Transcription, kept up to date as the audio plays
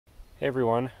Hey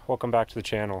everyone, welcome back to the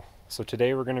channel. So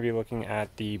today we're going to be looking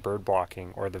at the bird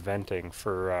blocking or the venting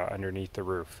for underneath the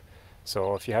roof.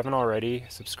 So if you haven't already,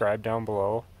 subscribe down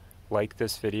below, like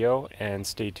this video, and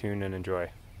stay tuned and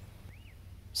enjoy.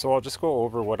 So I'll just go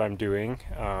over what I'm doing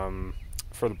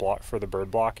for the bird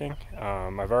blocking.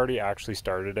 I've already actually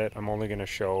started it. I'm only going to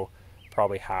show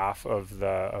probably half of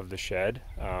the shed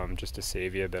just to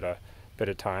save you a bit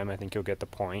of time. I think you'll get the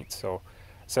point. So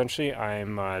essentially,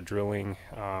 I'm drilling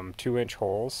 2-inch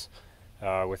holes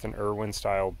with an Irwin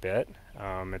style bit.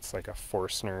 It's like a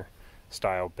Forstner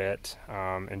style bit,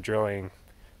 and drilling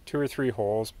 2 or 3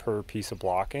 holes per piece of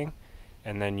blocking,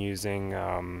 and then using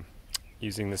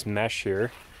this mesh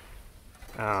here,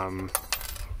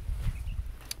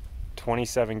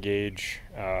 27 gauge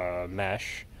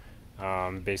mesh,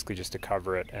 basically just to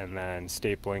cover it, and then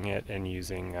stapling it and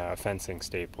using fencing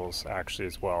staples actually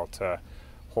as well to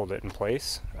hold it in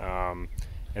place,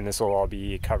 and this will all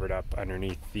be covered up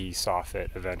underneath the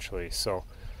soffit eventually. So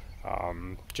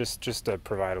just to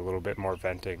provide a little bit more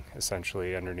venting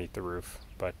essentially underneath the roof.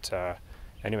 But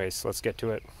anyways, let's get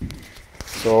to it.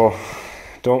 So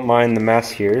don't mind the mess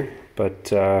here, but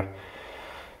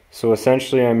so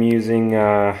essentially I'm using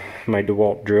my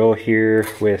DeWalt drill here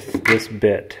with this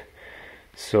bit.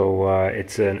 So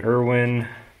it's an Irwin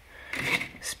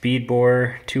speed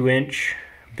bore 2-inch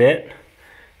bit.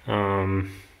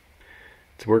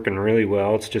 It's working really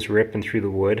well. It's just ripping through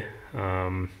the wood.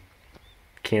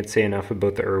 Can't say enough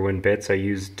about the Irwin bits. I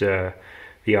used the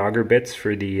auger bits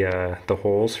for the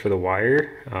holes for the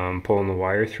wire, pulling the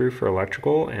wire through for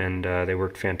electrical, and they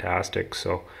worked fantastic.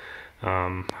 So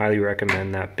highly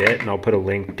recommend that bit, and I'll put a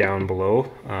link down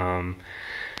below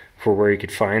for where you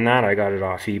could find that. I got it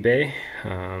off eBay,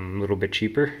 a little bit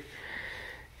cheaper.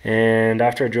 And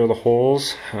after I drill the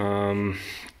holes,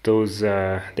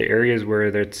 the areas where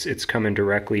it's coming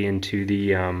directly into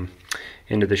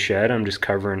the shed, I'm just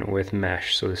covering it with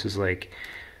mesh. So this is like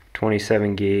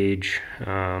 27 gauge,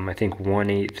 I think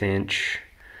 1/8 inch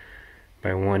by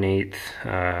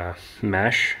 1/8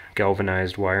 mesh,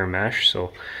 galvanized wire mesh.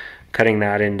 So cutting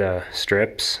that into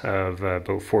strips of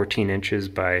about 14 inches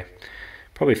by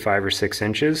probably 5 or 6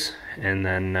 inches, and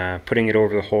then putting it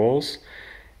over the holes.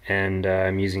 And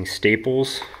I'm using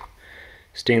staples,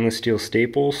 stainless steel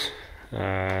staples,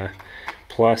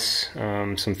 plus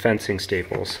some fencing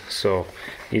staples. So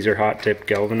these are hot dip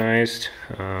galvanized,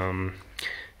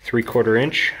 3/4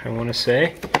 inch, I want to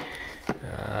say.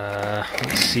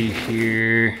 Let's see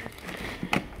here,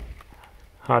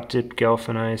 hot dip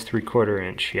galvanized 3/4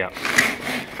 inch, yeah.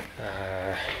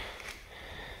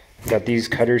 Got these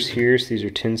cutters here, so these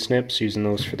are tin snips, using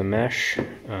those for the mesh,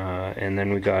 and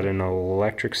then we got an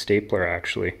electric stapler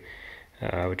actually,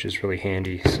 which is really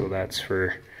handy. So that's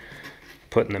for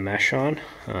putting the mesh on.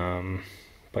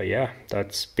 But yeah,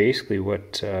 that's basically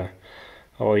what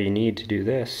all you need to do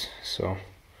this. So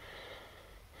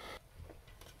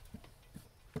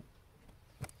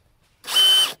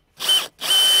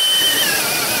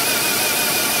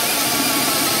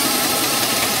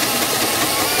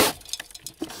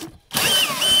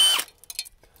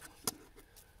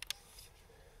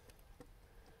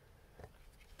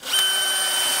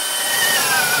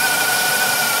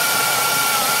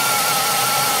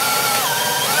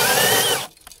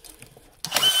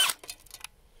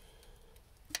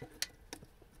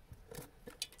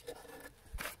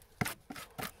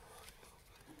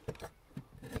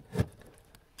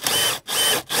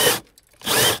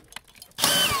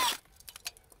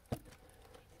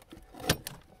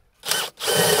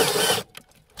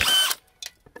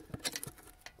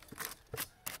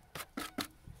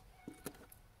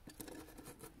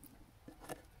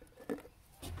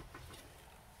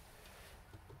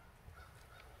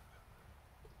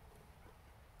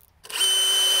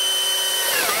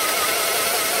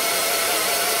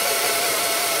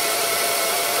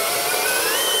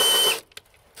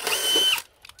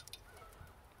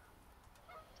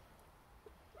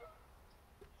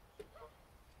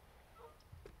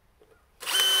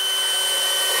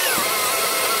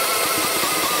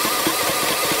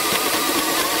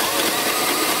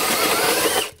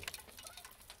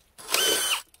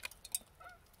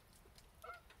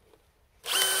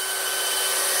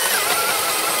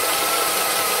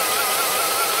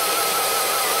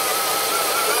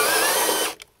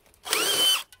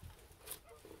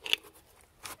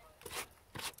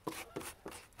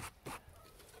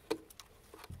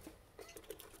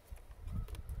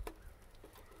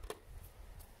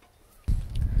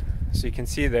So you can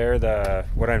see there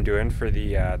what I'm doing for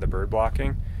the bird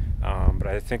blocking, but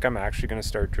I think I'm actually going to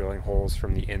start drilling holes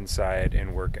from the inside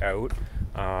and work out,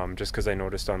 just because I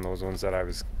noticed on those ones that I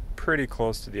was pretty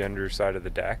close to the underside of the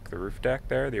deck, the roof deck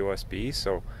there, the OSB.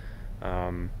 So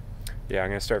yeah, I'm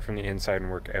gonna start from the inside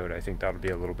and work out. I think that'll be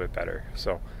a little bit better.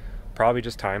 So probably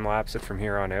just time lapse it from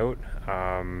here on out.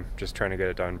 Just trying to get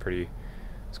it done pretty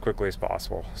as quickly as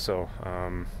possible. So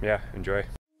yeah, enjoy.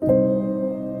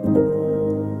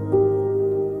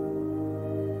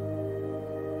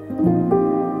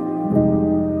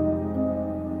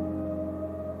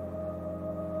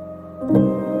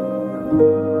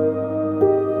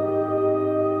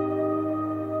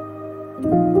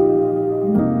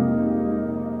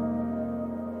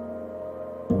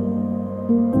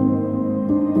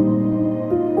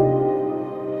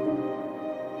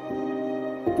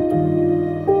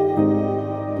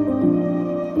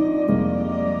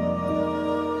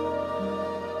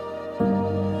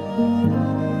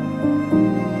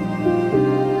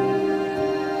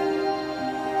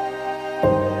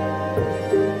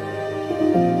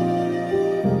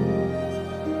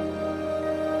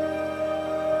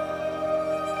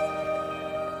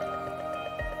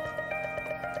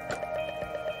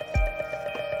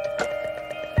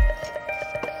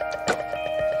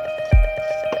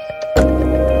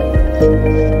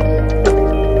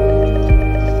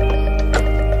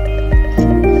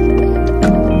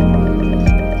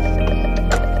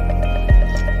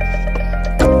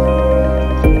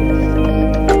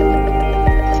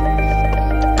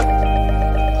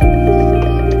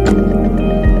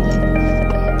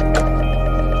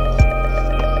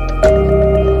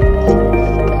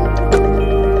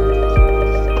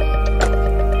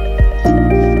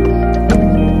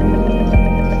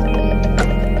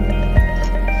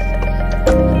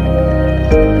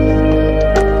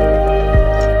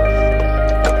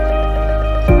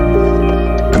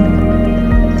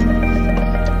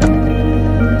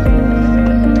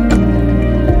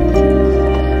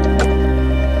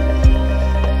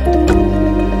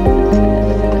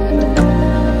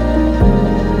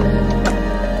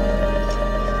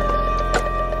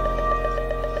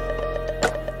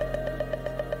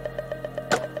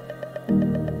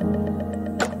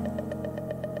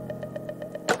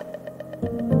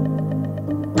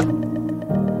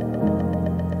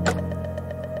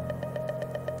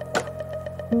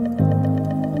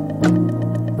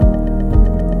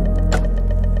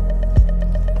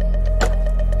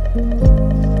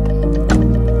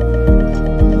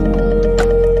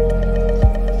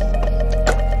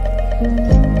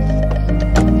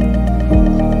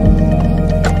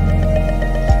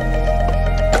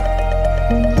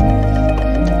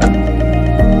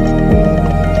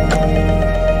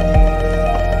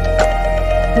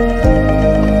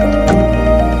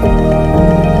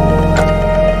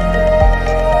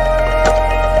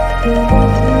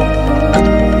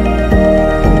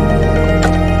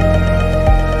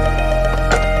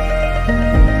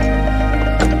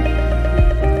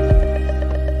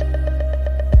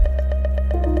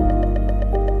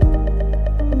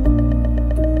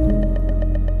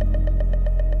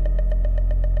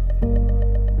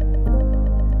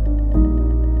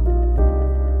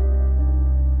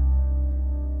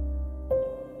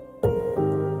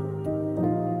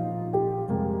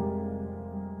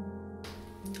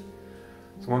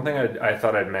 So one thing I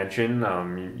thought I'd mention,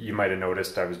 you might have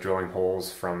noticed I was drilling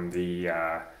holes from the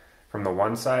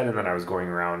one side, and then I was going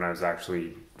around and I was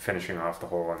actually finishing off the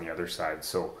hole on the other side.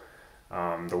 So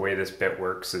the way this bit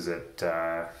works is it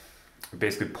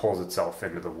basically pulls itself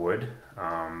into the wood,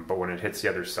 but when it hits the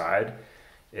other side,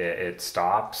 it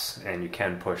stops and you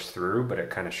can push through, but it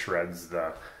kind of shreds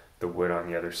the wood on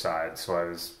the other side. So I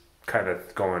was kind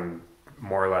of going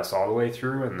more or less all the way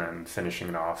through and then finishing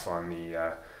it off on the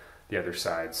other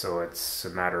side. So it's a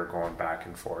matter of going back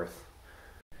and forth.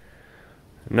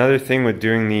 Another thing with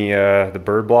doing the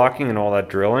bird blocking and all that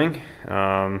drilling,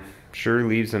 sure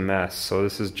leaves a mess. So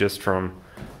this is just from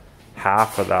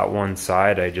half of that one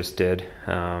side I just did.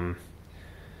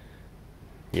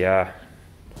 Yeah,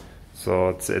 so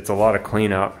it's a lot of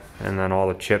cleanup, and then all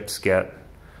the chips get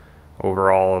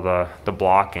over all of the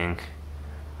blocking.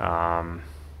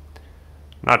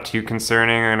 Not too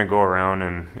concerning. I'm gonna go around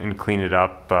and clean it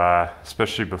up,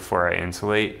 especially before I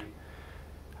insulate.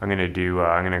 I'm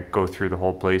gonna go through the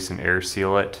whole place and air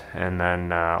seal it, and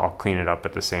then I'll clean it up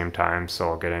at the same time, so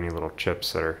I'll get any little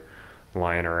chips that are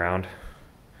lying around.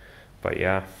 But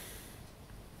yeah.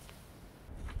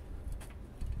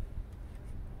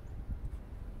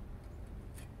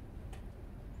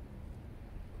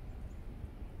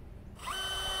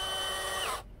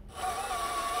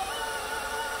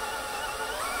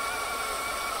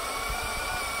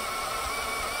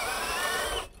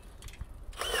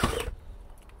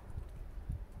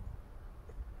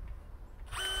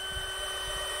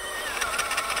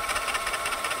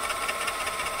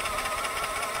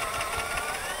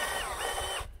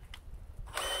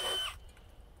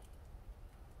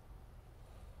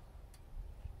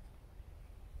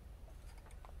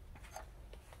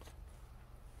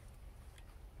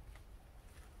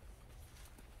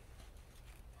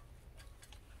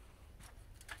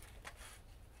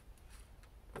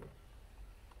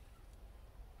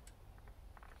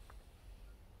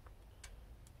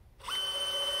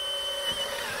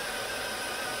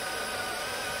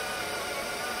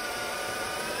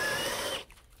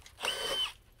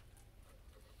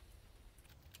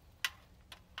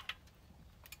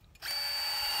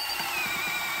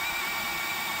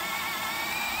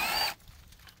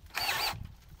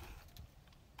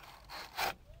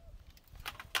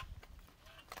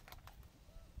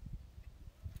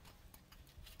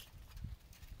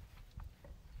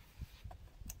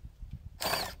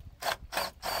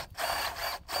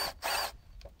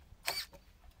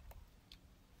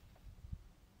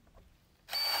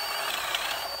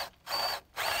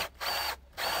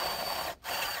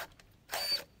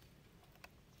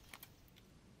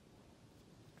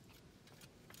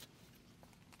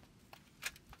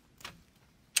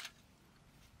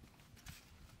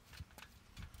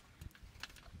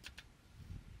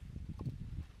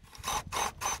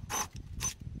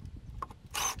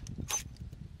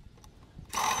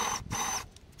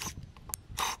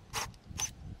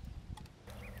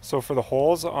 So for the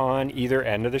holes on either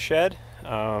end of the shed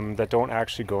that don't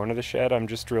actually go into the shed, I'm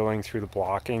just drilling through the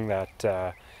blocking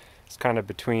that is kind of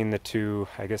between the two,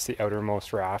 I guess the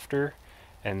outermost rafter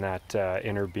and that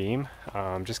inner beam,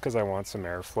 just because I want some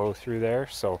airflow through there.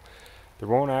 So there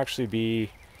won't actually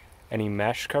be any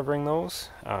mesh covering those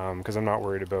because I'm not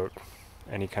worried about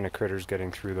any kind of critters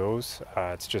getting through those.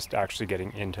 It's just actually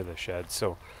getting into the shed.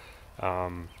 So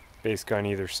basically on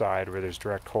either side where there's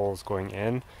direct holes going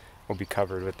in will be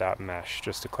covered with that mesh,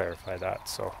 just to clarify that.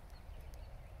 So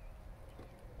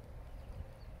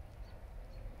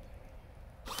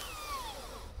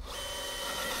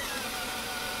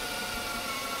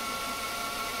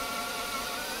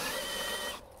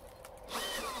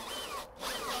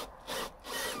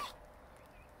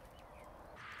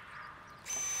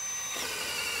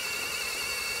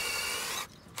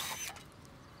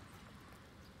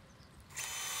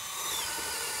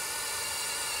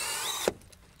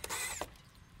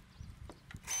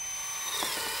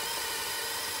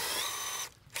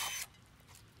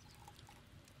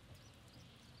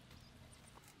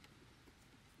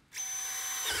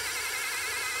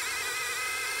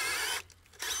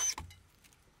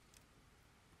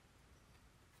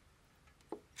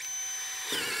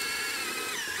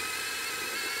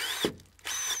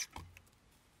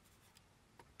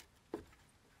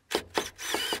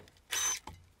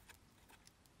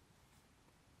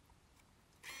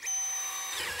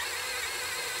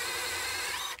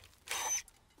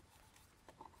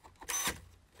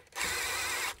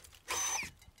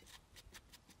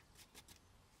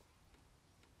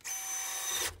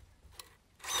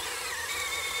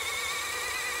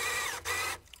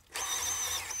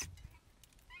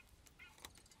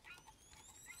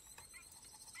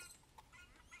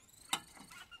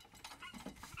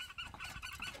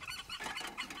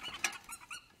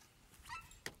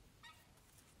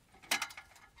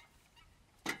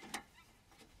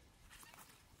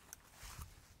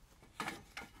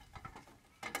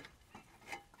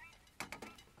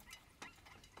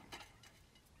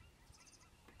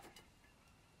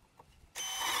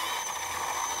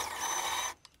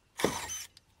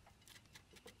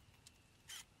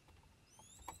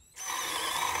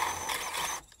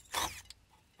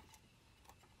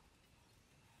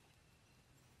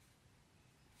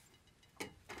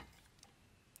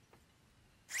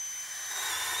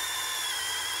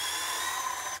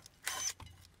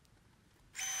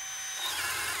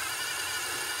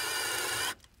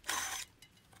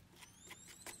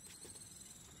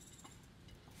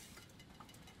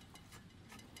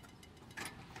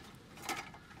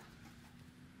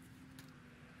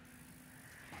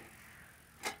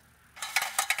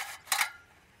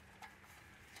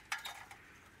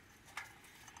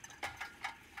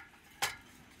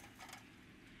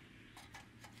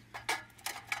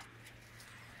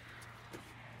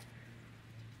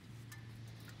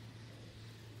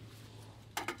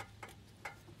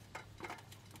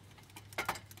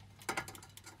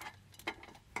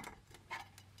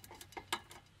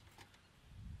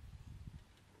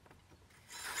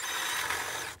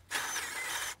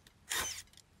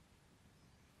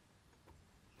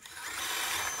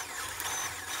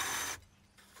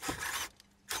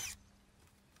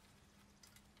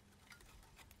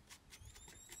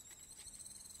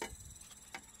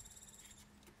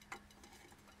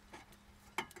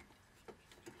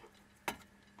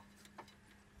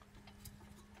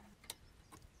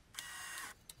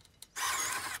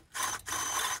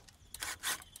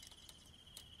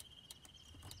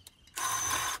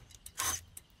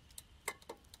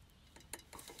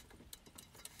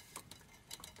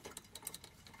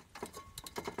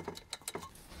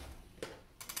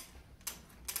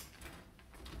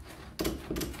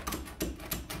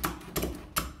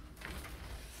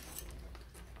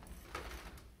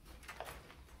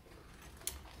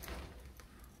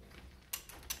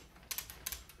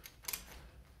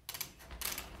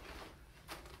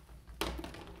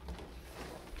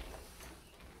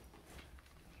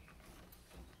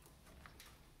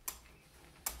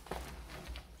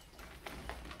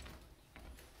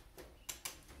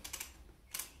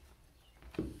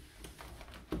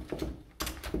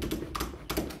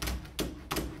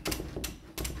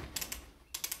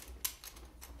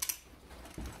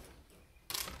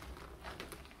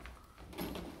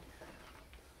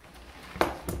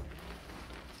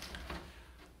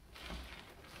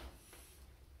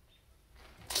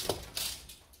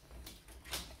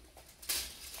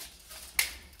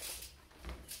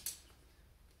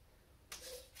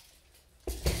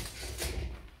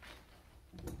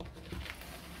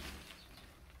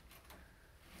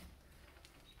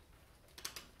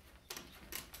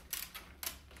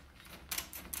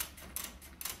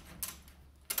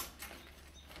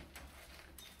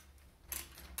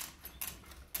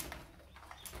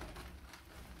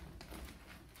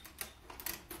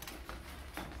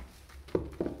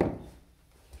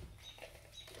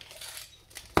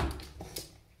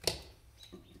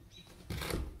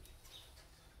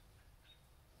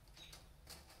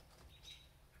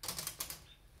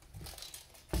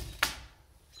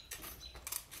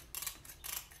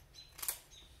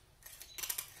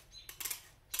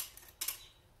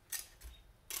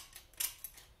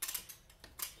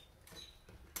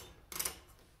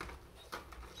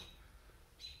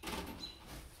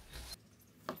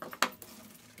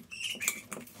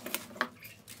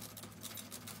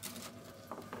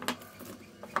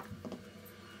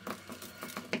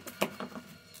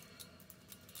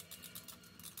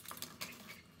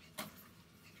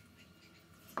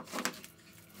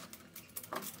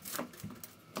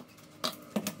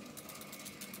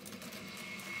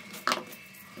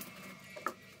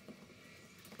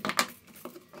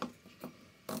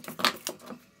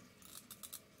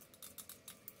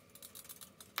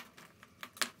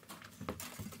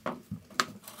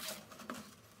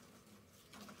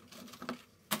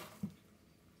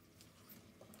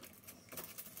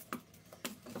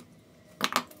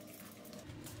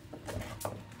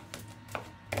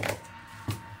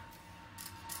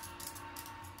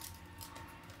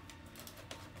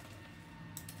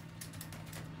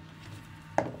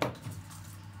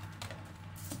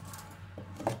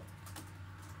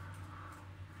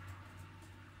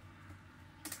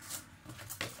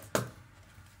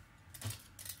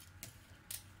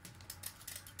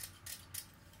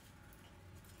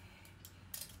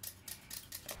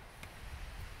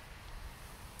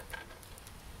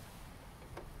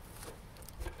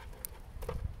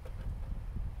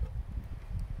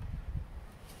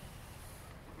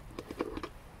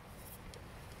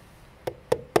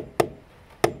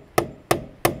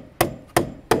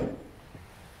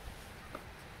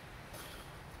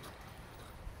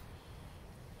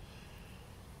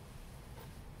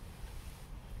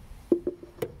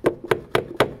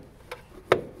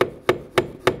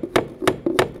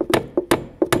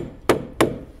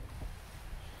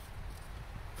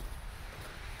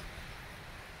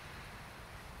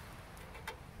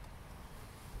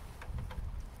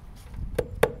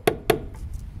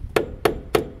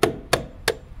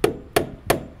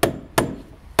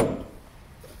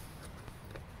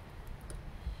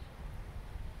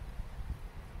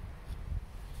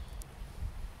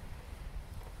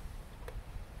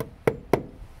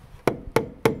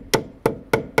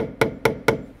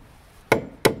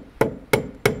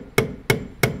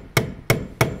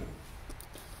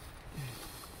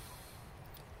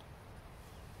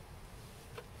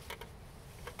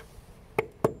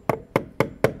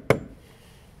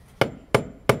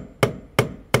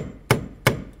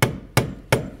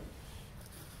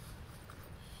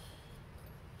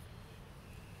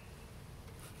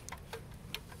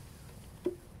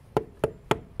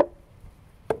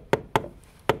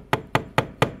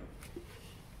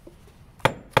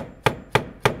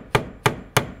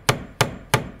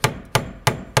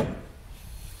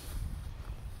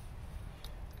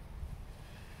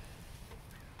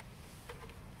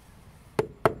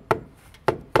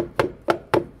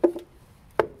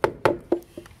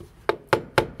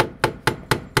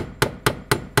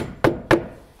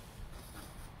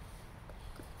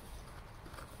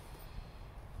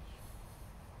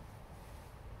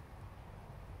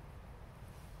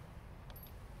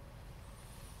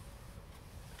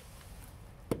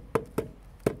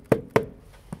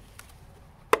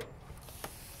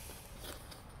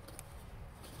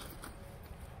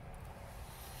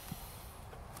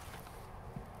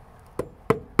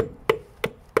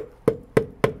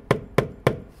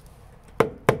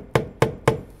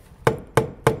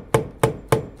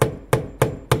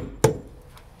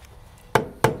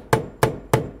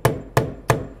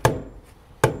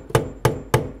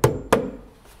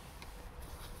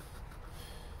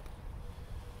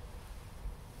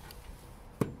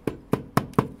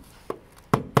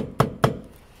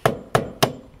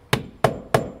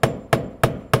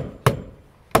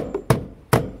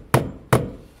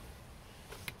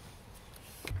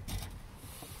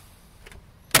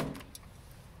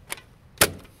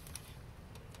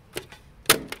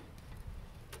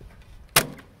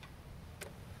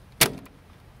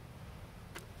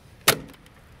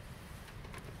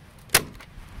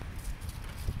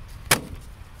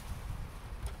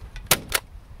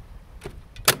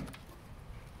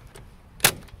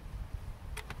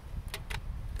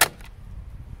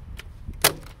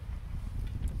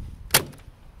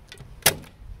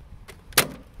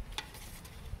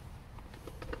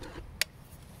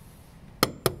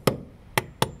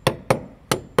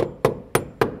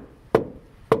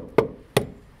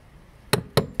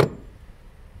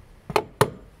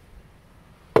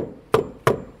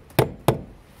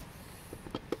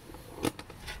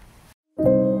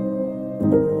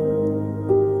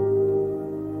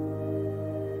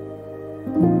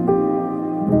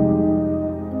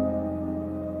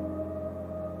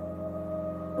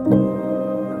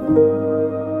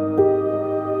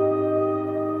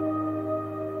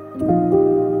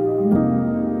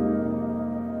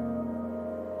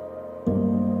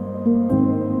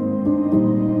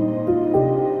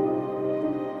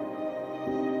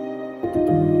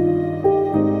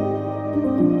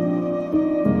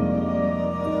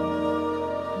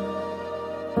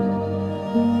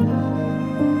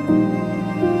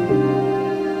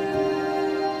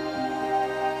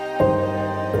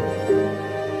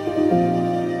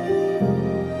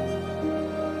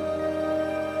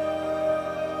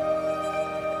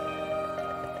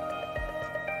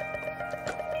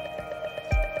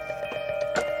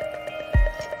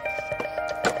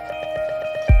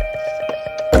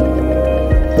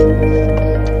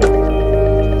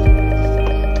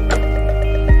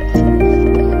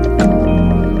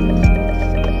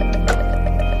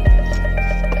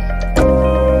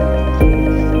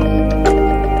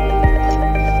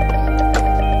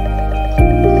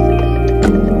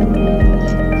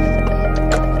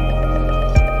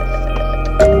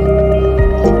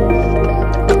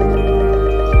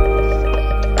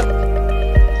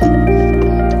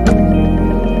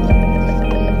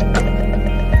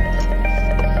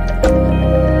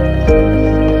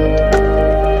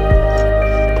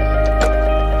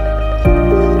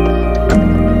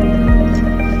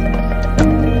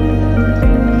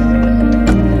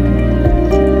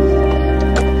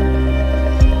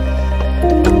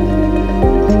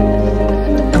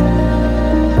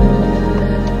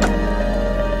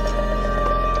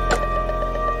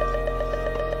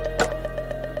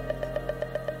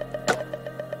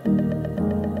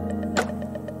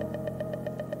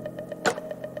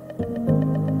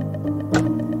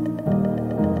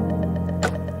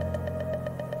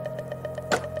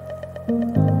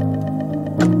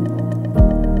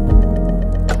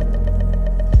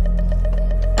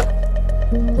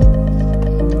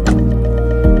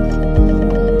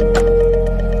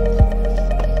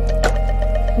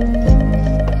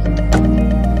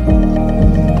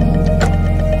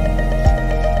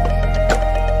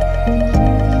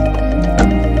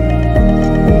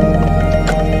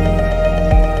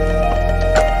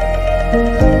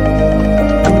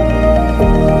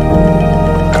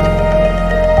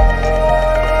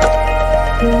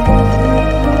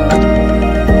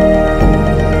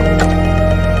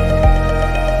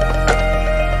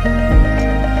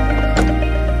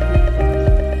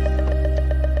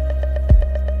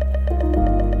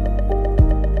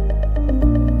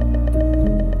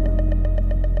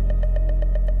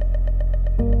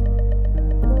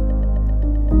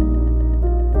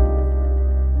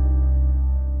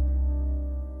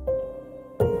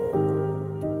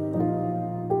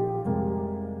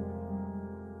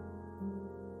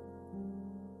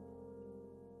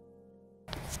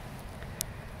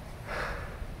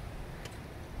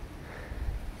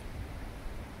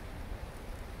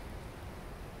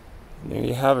There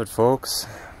you have it, folks.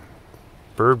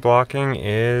 Bird blocking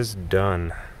is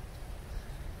done.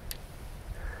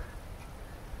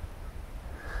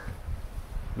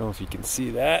 I don't know if you can see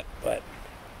that, but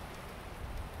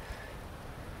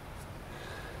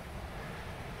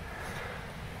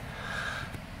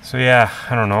so yeah,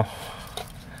 I don't know.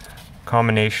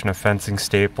 Combination of fencing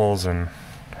staples and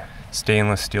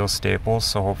stainless steel staples,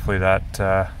 so hopefully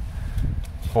that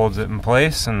holds it in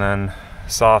place, and then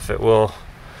soffit will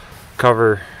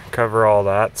cover all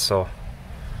that. So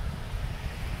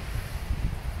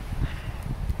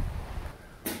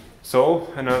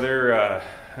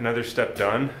another step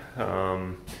done.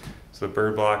 So the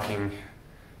bird blocking,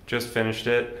 just finished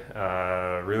it.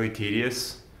 Really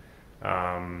tedious.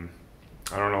 I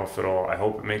don't know if I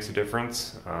hope it makes a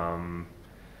difference.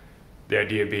 The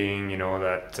idea being, you know,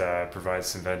 that provides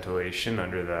some ventilation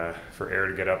for air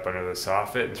to get up under the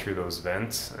soffit and through those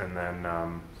vents, and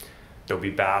then there'll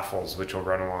be baffles which will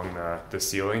run along the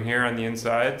ceiling here on the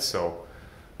inside. So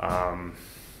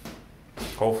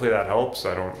hopefully that helps.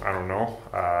 I don't know.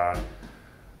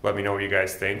 Let me know what you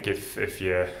guys think, if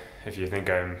you think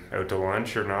I'm out to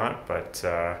lunch or not. But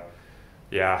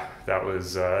yeah,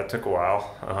 that took a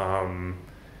while.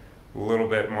 A little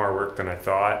bit more work than I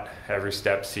thought. Every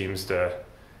step seems to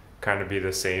kind of be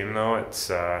the same, though. It's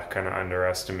kind of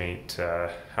underestimate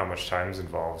how much time's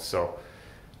involved. So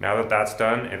now that that's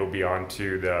done, it'll be on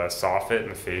to the soffit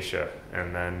and the fascia,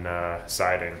 and then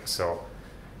siding. So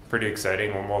pretty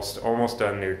exciting. Almost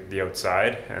done the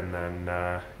outside, and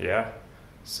then yeah.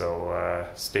 So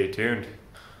stay tuned.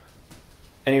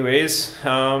 Anyways,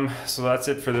 so that's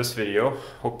it for this video.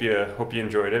 Hope you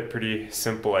enjoyed it. Pretty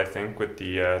simple, I think, with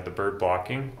the bird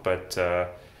blocking. But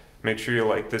make sure you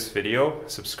like this video,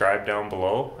 subscribe down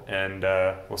below, and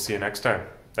we'll see you next time.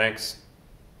 Thanks.